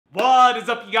What is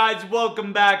up, you guys?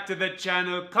 Welcome back to the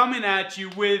channel, coming at you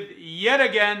with yet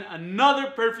again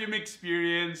another perfume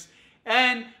experience.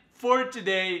 And for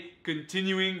today,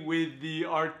 continuing with the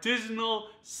artisanal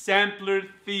sampler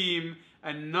theme,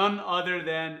 and none other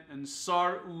than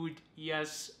Ensar Oud.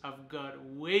 Yes, I've got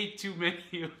way too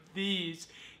many of these,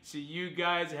 so you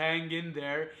guys hang in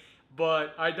there.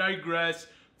 But I digress.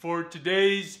 For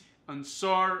today's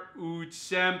Ensar Oud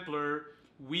sampler,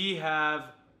 we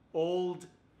have Olde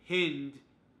Hind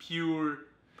pure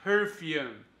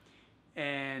perfume,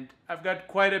 and I've got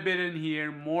quite a bit in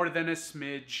here, more than a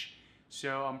smidge,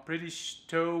 so I'm pretty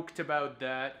stoked about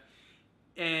that.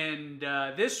 And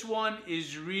this one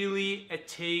is really a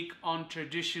take on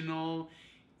traditional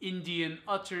Indian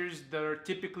attars that are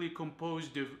typically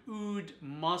composed of oud,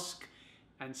 musk,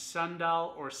 and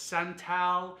sandal or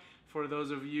santal for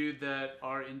those of you that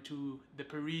are into the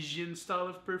Parisian style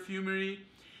of perfumery.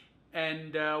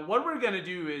 And what we're gonna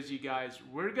do is, you guys,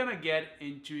 we're gonna get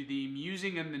into the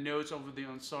musing and the notes of the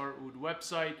Ensar Oud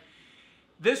website.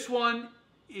 This one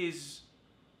is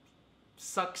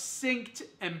succinct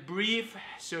and brief,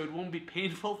 so it won't be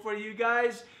painful for you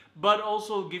guys, but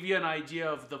also give you an idea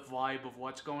of the vibe of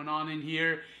what's going on in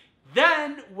here.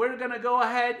 Then we're gonna go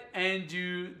ahead and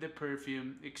do the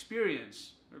perfume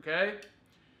experience, okay?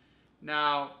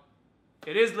 Now,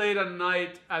 it is late at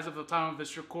night as of the time of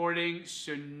this recording,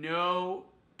 so no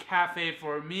cafe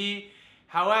for me.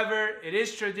 However, it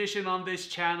is tradition on this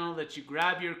channel that you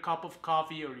grab your cup of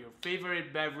coffee or your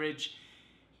favorite beverage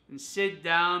and sit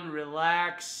down,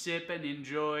 relax, sip, and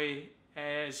enjoy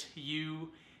as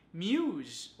you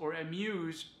muse or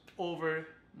amuse over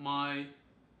my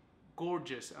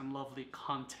gorgeous and lovely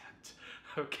content.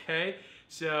 Okay?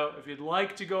 So if you'd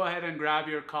like to go ahead and grab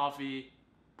your coffee,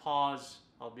 pause.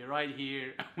 I'll be right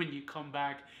here. When you come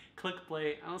back, click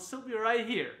play, and I'll still be right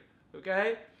here,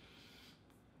 okay?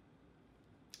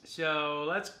 So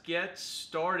let's get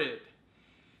started.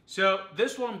 So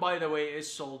this one, by the way,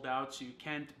 is sold out, so you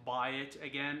can't buy it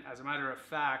again. As a matter of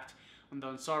fact, on the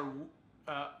Ensar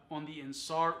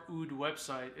Oud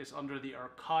website, it's under the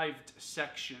archived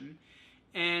section,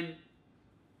 and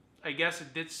I guess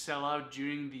it did sell out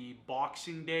during the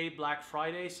Boxing Day, Black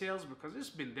Friday sales, because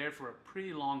it's been there for a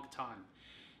pretty long time.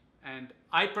 And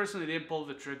I personally didn't pull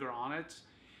the trigger on it,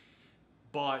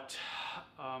 but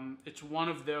it's one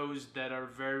of those that are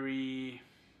very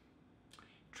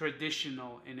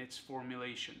traditional in its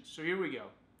formulation. So here we go.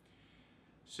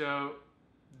 So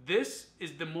this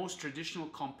is the most traditional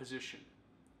composition.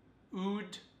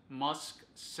 Oud, musk,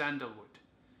 sandalwood.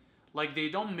 Like they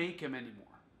don't make them anymore.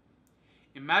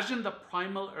 Imagine the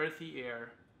primal earthy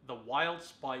air, the wild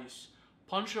spice,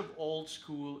 punch of old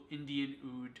school Indian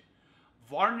oud,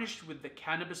 varnished with the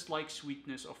cannabis-like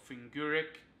sweetness of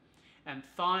finguric and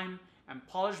thyme, and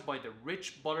polished by the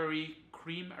rich buttery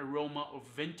cream aroma of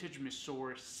vintage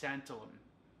Mysore santalum.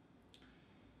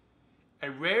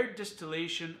 A rare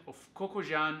distillation of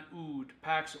Kokojan oud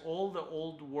packs all the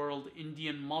old world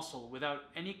Indian muscle without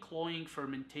any cloying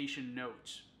fermentation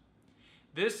notes.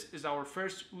 This is our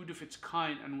first oud of its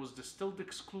kind and was distilled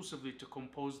exclusively to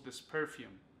compose this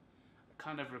perfume.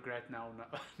 Kind of regret now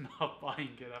not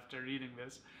buying it after reading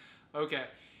this. Okay,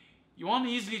 you want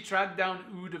to easily track down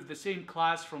oud of the same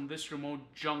class from this remote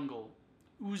jungle,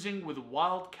 oozing with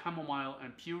wild chamomile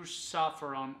and pure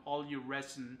saffron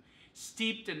oleoresin,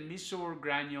 steeped in Mysore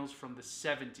granules from the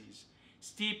 70s,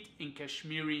 steeped in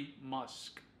Kashmiri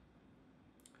musk.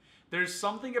 There's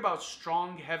something about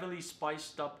strong, heavily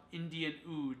spiced up Indian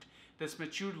oud that's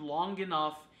matured long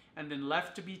enough and then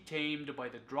left to be tamed by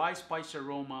the dry spice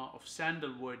aroma of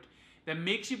sandalwood that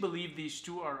makes you believe these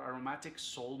two are aromatic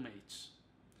soulmates.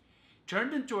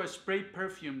 Turned into a spray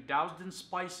perfume doused in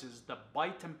spices that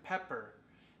bite and pepper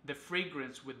the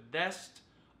fragrance with zest,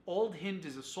 Olde Hind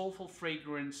is a soulful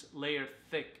fragrance layer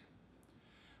thick.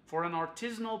 For an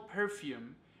artisanal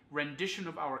perfume rendition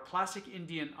of our classic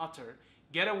Indian attar,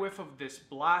 get a whiff of this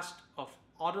blast of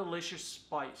odorlicious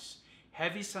spice,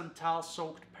 heavy santal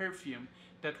soaked perfume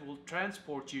that will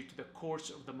transport you to the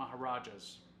courts of the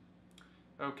Maharajas.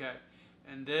 Okay,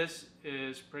 and this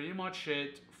is pretty much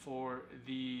it for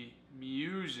the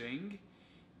musing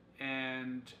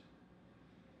and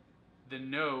the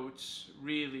notes,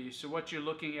 really. So what you're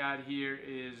looking at here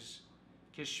is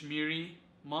Kashmiri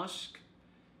musk,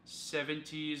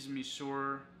 70s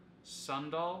Mysore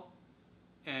sandal,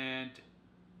 and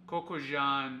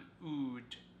Kokojan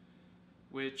oud,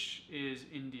 which is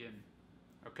Indian.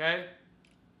 Okay?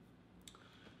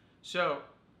 So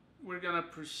we're gonna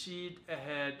proceed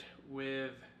ahead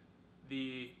with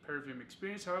the perfume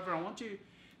experience. However, I want you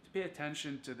to pay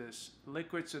attention to this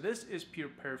liquid. So this is pure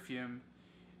perfume.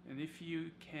 And if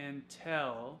you can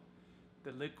tell,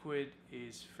 the liquid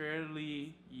is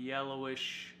fairly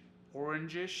yellowish,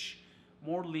 orangish,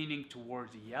 more leaning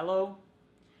towards yellow.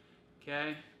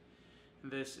 Okay,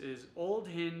 this is Olde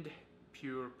Hind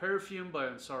Pure Perfume by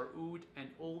Ensar Oud, and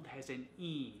Old has an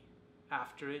E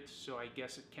after it, so I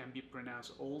guess it can be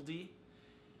pronounced oldie.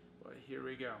 But here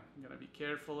we go. I'm gonna be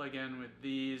careful again with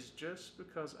these just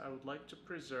because I would like to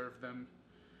preserve them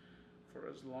for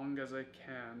as long as I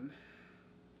can.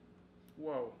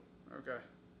 Whoa, okay.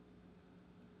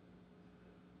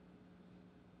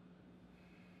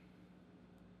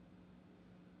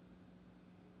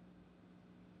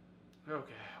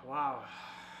 Okay, wow.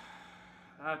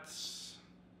 That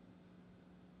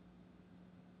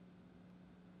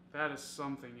is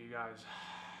something, you guys.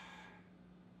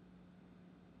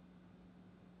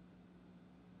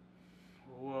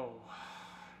 Whoa.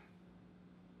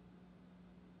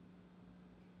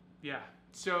 Yeah,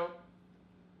 so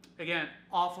again,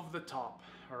 off of the top,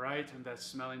 all right? And that's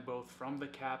smelling both from the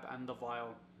cap and the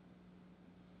vial.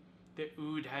 The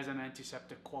oud has an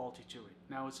antiseptic quality to it.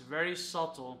 Now it's very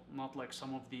subtle, not like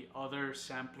some of the other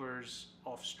samplers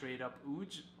of straight up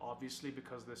ouds, obviously,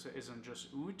 because this isn't just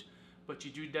oud, but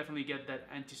you do definitely get that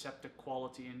antiseptic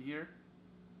quality in here.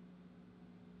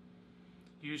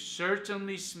 You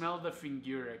certainly smell the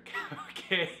finguric.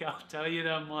 Okay, I'll tell you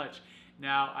that much.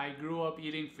 Now, I grew up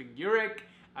eating finguric.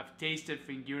 I've tasted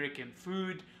finguric in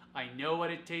food. I know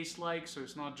what it tastes like, so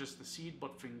it's not just the seed,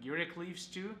 but finguric leaves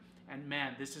too. And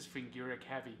man, this is finguric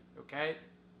heavy, okay?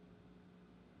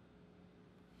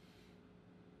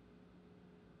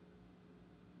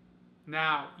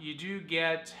 Now, you do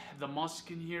get the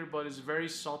musk in here, but it's very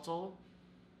subtle.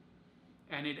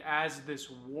 And it adds this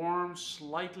warm,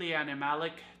 slightly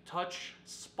animalic touch,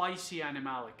 spicy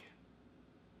animalic.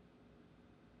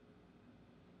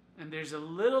 And there's a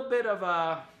little bit of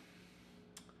a,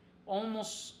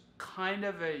 almost kind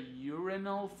of a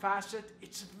urinal facet.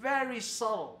 It's very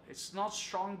subtle. It's not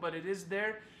strong, but it is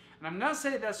there. And I'm gonna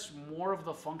say that's more of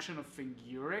the function of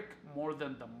finguric more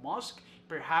than the musk.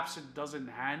 Perhaps it does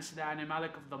enhance the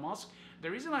animalic of the musk.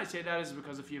 The reason I say that is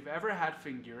because if you've ever had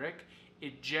finguric,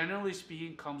 it generally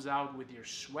speaking comes out with your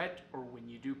sweat or when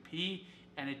you do pee,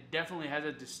 and it definitely has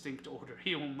a distinct odor.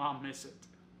 You will not miss it.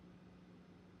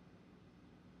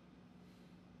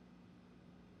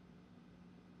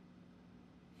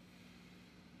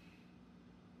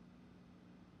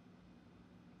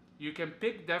 You can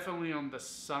pick definitely on the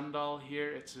sandal here.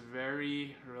 It's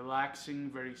very relaxing,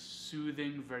 very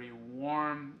soothing, very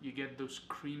warm. You get those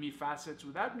creamy facets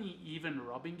without me even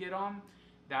rubbing it on.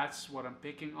 That's what I'm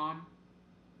picking on.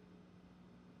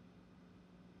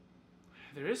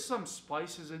 There is some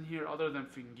spices in here other than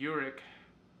finguric,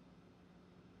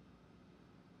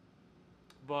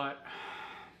 but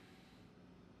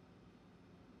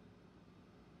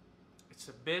it's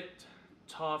a bit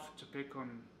tough to pick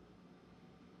on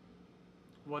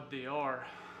what they are.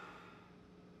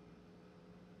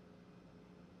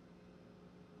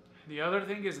 The other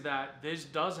thing is that this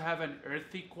does have an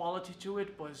earthy quality to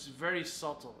it, but it's very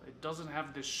subtle. It doesn't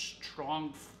have this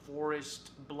strong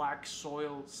forest black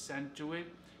soil scent to it.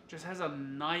 It just has a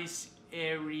nice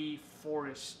airy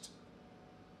forest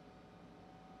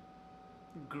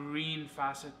green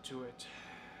facet to it.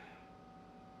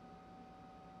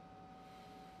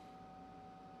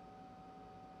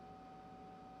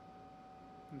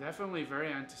 Definitely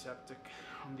very antiseptic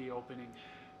on the opening.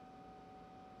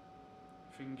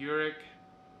 Finguric.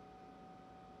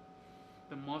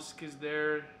 The musk is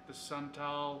there. The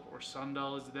santal or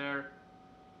sandal is there.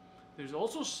 There's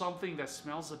also something that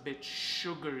smells a bit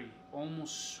sugary,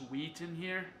 almost sweet in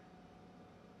here.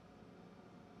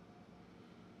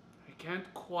 I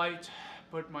can't quite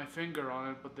put my finger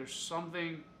on it, but there's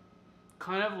something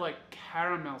kind of like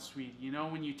caramel sweet. You know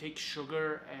when you take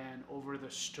sugar and over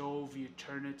the stove you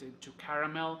turn it into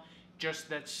caramel? Just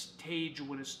that stage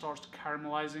when it starts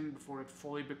caramelizing before it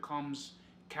fully becomes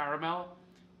caramel.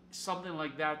 Something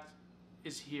like that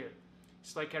is here.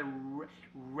 It's like a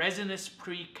resinous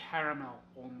pre-caramel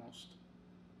almost.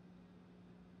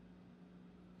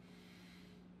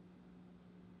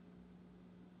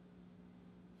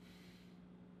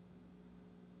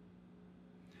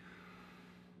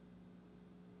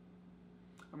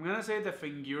 I'm gonna say the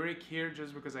finguric here,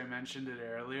 just because I mentioned it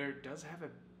earlier, does have a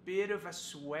bit of a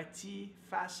sweaty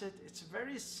facet. It's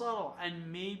very subtle,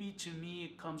 and maybe to me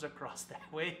it comes across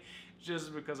that way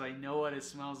just because I know what it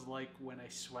smells like when I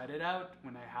sweat it out,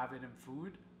 when I have it in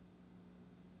food.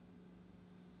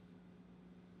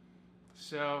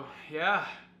 So yeah,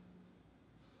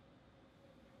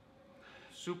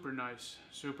 super nice,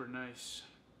 super nice.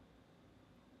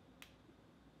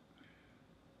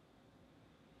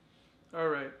 All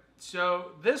right.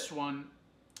 So this one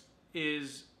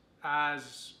is,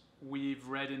 as we've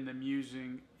read in the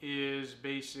musing, is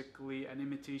basically an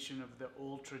imitation of the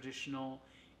old traditional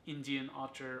Indian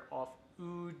attar of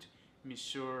oud,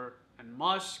 misur, and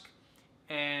musk.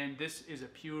 And this is a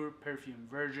pure perfume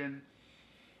version.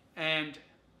 And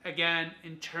again,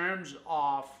 in terms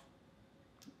of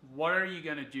what are you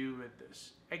gonna do with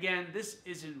this? Again, this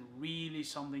isn't really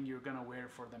something you're gonna wear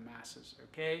for the masses,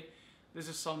 okay? This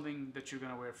is something that you're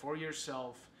gonna wear for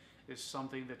yourself. It's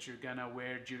something that you're gonna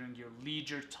wear during your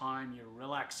leisure time, your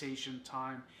relaxation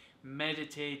time,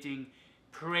 meditating,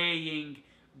 praying,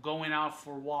 going out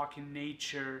for a walk in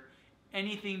nature,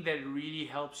 anything that really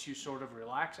helps you sort of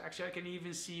relax. Actually, I can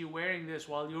even see you wearing this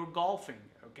while you're golfing,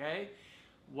 okay?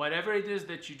 Whatever it is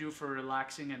that you do for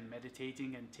relaxing and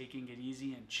meditating and taking it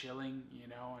easy and chilling, you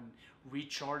know, and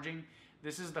recharging,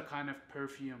 this is the kind of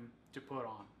perfume to put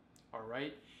on, all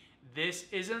right? This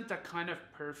isn't the kind of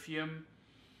perfume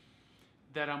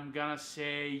that I'm gonna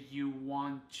say you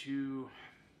want to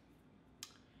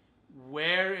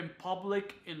wear in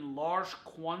public in large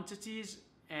quantities,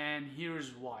 and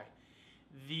here's why.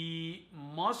 The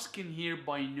musk in here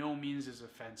by no means is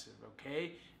offensive,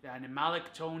 okay? The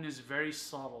animalic tone is very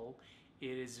subtle.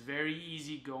 It is very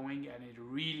easygoing, and it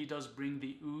really does bring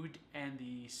the oud and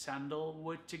the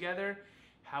sandalwood together.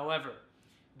 However,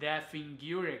 that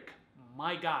finguric,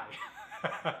 my guy,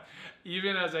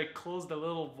 even as I close the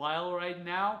little vial right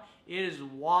now, it is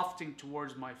wafting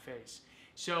towards my face.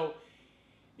 So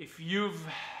if you've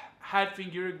had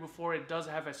finguric before, it does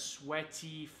have a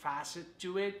sweaty facet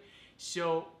to it.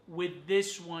 So with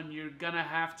this one, you're gonna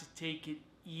have to take it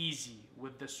easy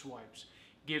with the swipes,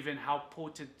 given how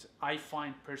potent I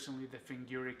find personally the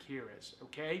finguric here is,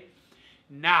 okay?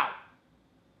 Now,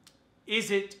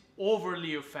 is it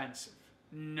overly offensive?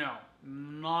 No,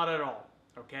 not at all,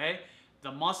 okay?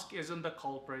 The musk isn't the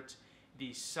culprit.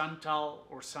 The santal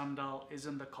or sandal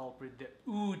isn't the culprit. The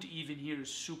oud even here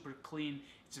is super clean.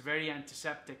 It's very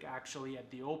antiseptic actually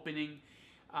at the opening.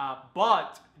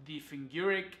 But the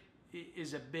finguric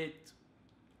is a bit,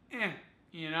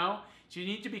 you know? So you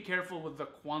need to be careful with the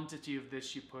quantity of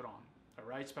this you put on, all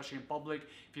right? Especially in public,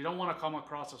 if you don't want to come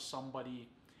across as somebody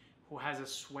who has a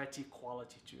sweaty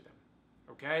quality to them,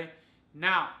 okay?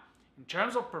 Now, in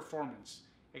terms of performance,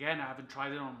 again, I haven't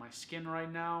tried it on my skin right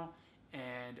now,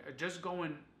 and just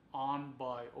going on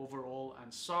by overall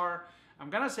Ensar, I'm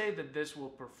gonna say that this will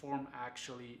perform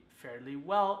actually fairly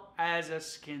well as a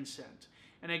skin scent.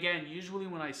 And again, usually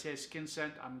when I say skin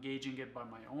scent, I'm gauging it by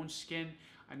my own skin.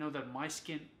 I know that my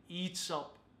skin eats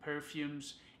up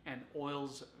perfumes and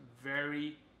oils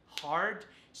very hard.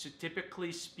 So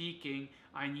typically speaking,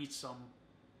 I need some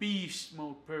beast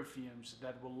mode perfumes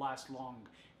that will last long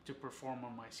to perform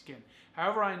on my skin.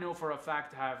 However, I know for a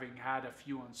fact, having had a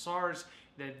few Ensars,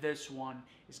 that this one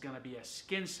is gonna be a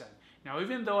skin scent. Now,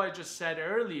 even though I just said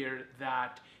earlier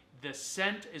that the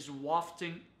scent is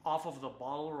wafting off of the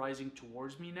bottle, rising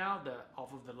towards me now,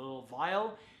 off of the little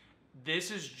vial,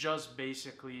 this is just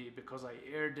basically because I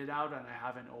aired it out and I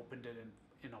haven't opened it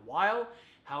in a while.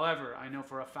 However, I know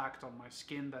for a fact on my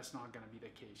skin that's not going to be the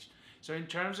case. So in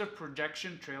terms of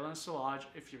projection, trail and sillage,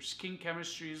 if your skin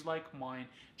chemistry is like mine,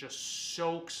 just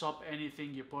soaks up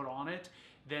anything you put on it,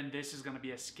 then this is going to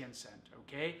be a skin scent,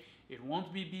 okay? It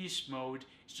won't be beast mode.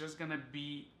 It's just going to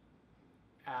be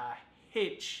a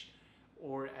hitch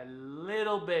or a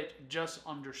little bit just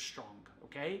under strong,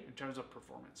 okay, in terms of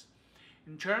performance.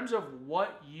 In terms of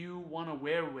what you want to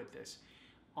wear with this,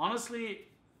 honestly,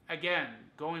 again,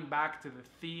 going back to the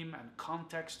theme and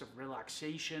context of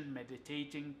relaxation,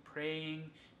 meditating, praying,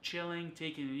 chilling,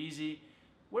 taking it easy,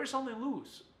 wear something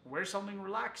loose, wear something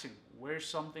relaxing, wear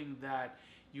something that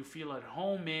you feel at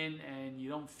home in and you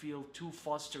don't feel too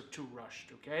fussed or too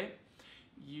rushed, okay?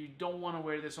 You don't want to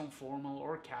wear this on formal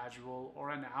or casual or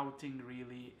an outing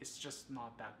really. It's just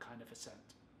not that kind of a scent,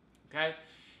 okay?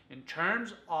 In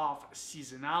terms of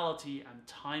seasonality and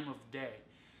time of day,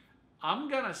 I'm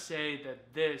gonna say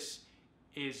that this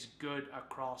is good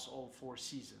across all 4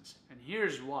 seasons. And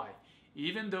here's why.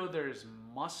 Even though there is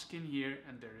musk in here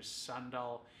and there is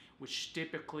sandal, which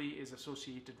typically is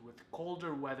associated with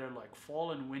colder weather like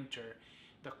fall and winter,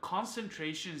 the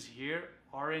concentrations here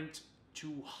aren't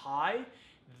too high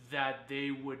that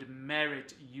they would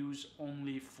merit use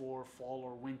only for fall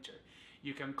or winter.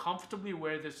 You can comfortably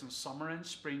wear this in summer and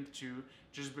spring too,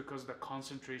 just because the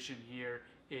concentration here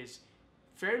is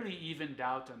fairly evened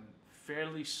out and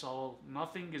fairly subtle.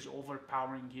 Nothing is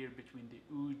overpowering here between the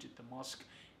oud, the musk,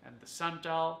 and the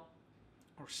santal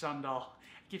or sandal.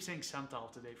 I keep saying santal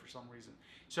today for some reason.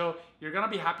 So you're gonna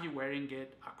be happy wearing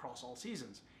it across all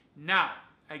seasons. Now,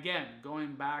 again,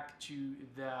 going back to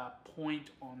the point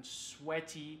on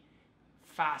sweaty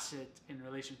facet in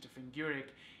relation to finguric,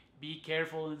 be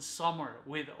careful in summer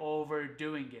with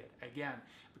overdoing it. Again,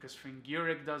 because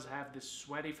finguric does have this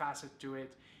sweaty facet to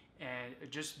it, and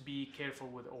just be careful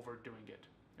with overdoing it.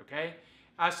 Okay?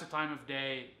 As to time of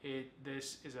day,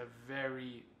 this is a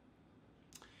very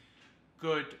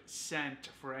good scent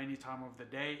for any time of the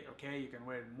day. Okay, you can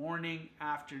wear it morning,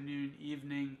 afternoon,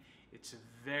 evening. It's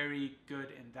very good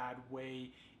in that way.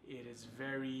 It is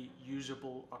very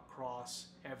usable across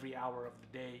every hour of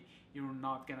the day. You're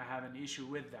not gonna have an issue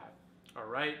with that. All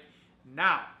right,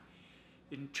 now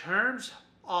in terms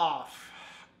of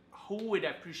who would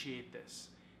appreciate this,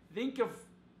 think of,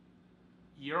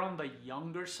 you're on the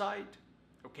younger side,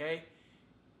 okay,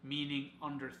 meaning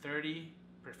under 30,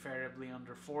 preferably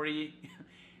under 40.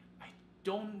 I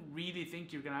don't really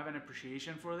think you're gonna have an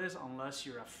appreciation for this unless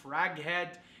you're a frag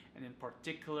head, and in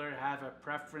particular have a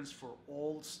preference for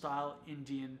old style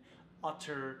Indian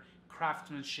utter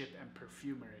craftsmanship and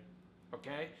perfumery.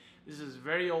 Okay, this is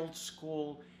very old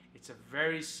school. It's a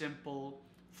very simple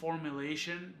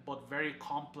formulation but very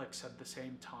complex at the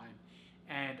same time,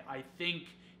 and I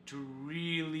think to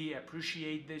really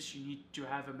appreciate this, you need to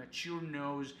have a mature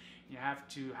nose. You have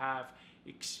to have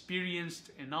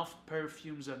experienced enough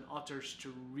perfumes and utters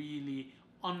to really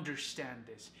understand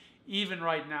this. Even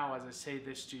right now, as I say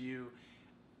this to you,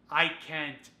 I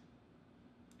can't,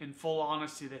 in full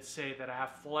honesty, say that I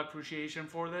have full appreciation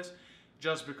for this,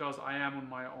 just because I am on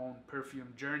my own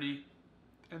perfume journey.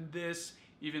 And this,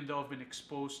 even though I've been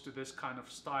exposed to this kind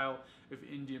of style of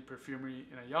Indian perfumery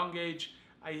in a young age,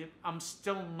 I'm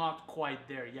still not quite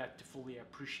there yet to fully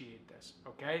appreciate this,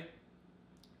 okay?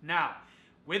 Now,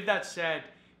 with that said,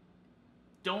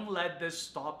 don't let this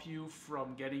stop you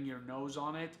from getting your nose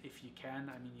on it if you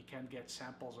can. I mean, you can't get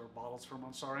samples or bottles from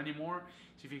Ensar anymore.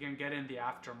 So if you can get in the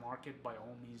aftermarket, by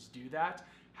all means do that.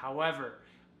 However,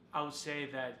 I would say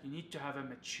that you need to have a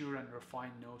mature and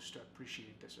refined nose to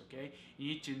appreciate this, okay? You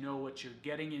need to know what you're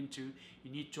getting into.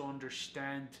 You need to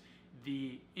understand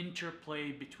the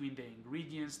interplay between the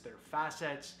ingredients, their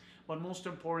facets, but most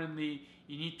importantly,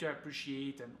 you need to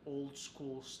appreciate an old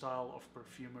school style of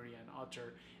perfumery and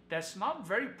utter that's not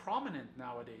very prominent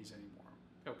nowadays anymore,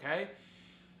 okay?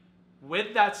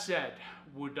 With that said,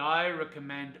 would I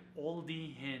recommend Olde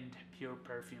Hind Pure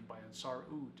Perfume by Ensar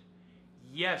Oud?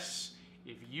 Yes,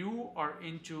 if you are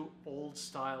into old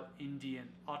style Indian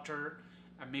utter,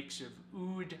 a mix of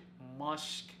oud,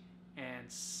 musk, and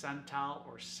santal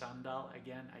or sandal,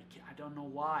 again, I don't know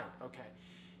why, okay.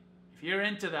 If you're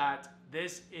into that,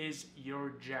 this is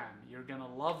your jam. You're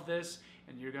gonna love this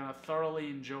and you're gonna thoroughly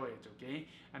enjoy it, okay?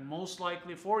 And most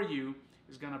likely for you,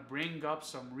 is gonna bring up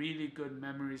some really good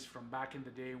memories from back in the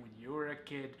day when you were a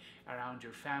kid, around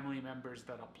your family members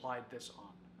that applied this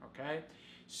on, okay?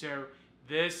 So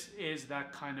this is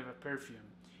that kind of a perfume.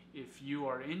 If you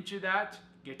are into that,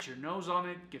 get your nose on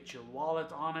it, get your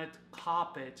wallet on it,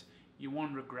 cop it, you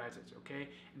won't regret it, okay?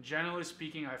 And generally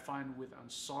speaking, I find with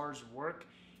Ensar's work,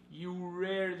 you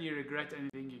rarely regret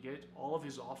anything you get. All of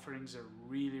his offerings are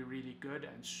really, really good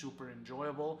and super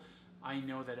enjoyable. I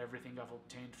know that everything I've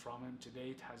obtained from him to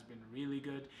date has been really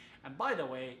good. And by the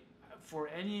way, for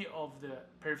any of the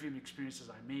perfume experiences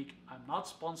I make, I'm not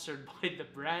sponsored by the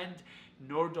brand,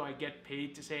 nor do I get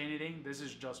paid to say anything. This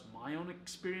is just my own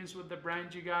experience with the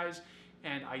brand, you guys,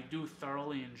 and I do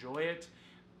thoroughly enjoy it.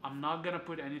 I'm not gonna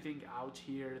put anything out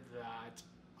here that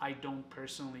I don't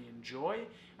personally enjoy,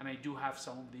 and I do have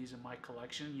some of these in my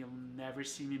collection. You'll never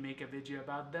see me make a video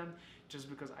about them, just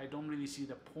because I don't really see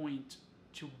the point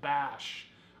to bash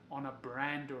on a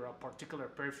brand or a particular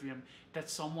perfume that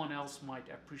someone else might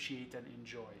appreciate and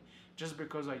enjoy. Just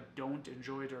because I don't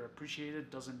enjoy it or appreciate it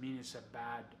doesn't mean it's a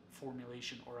bad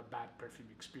formulation or a bad perfume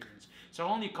experience. So I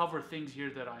only cover things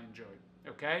here that I enjoy,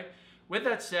 okay? With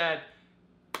that said,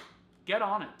 get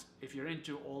on it. If you're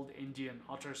into old Indian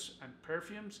utters and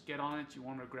perfumes, get on it. You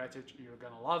won't regret it. You're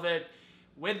gonna love it.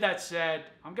 With that said,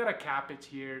 I'm gonna cap it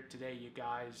here today, you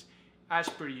guys. As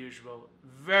per usual,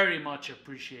 very much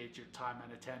appreciate your time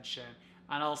and attention,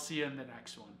 and I'll see you in the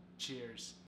next one. Cheers.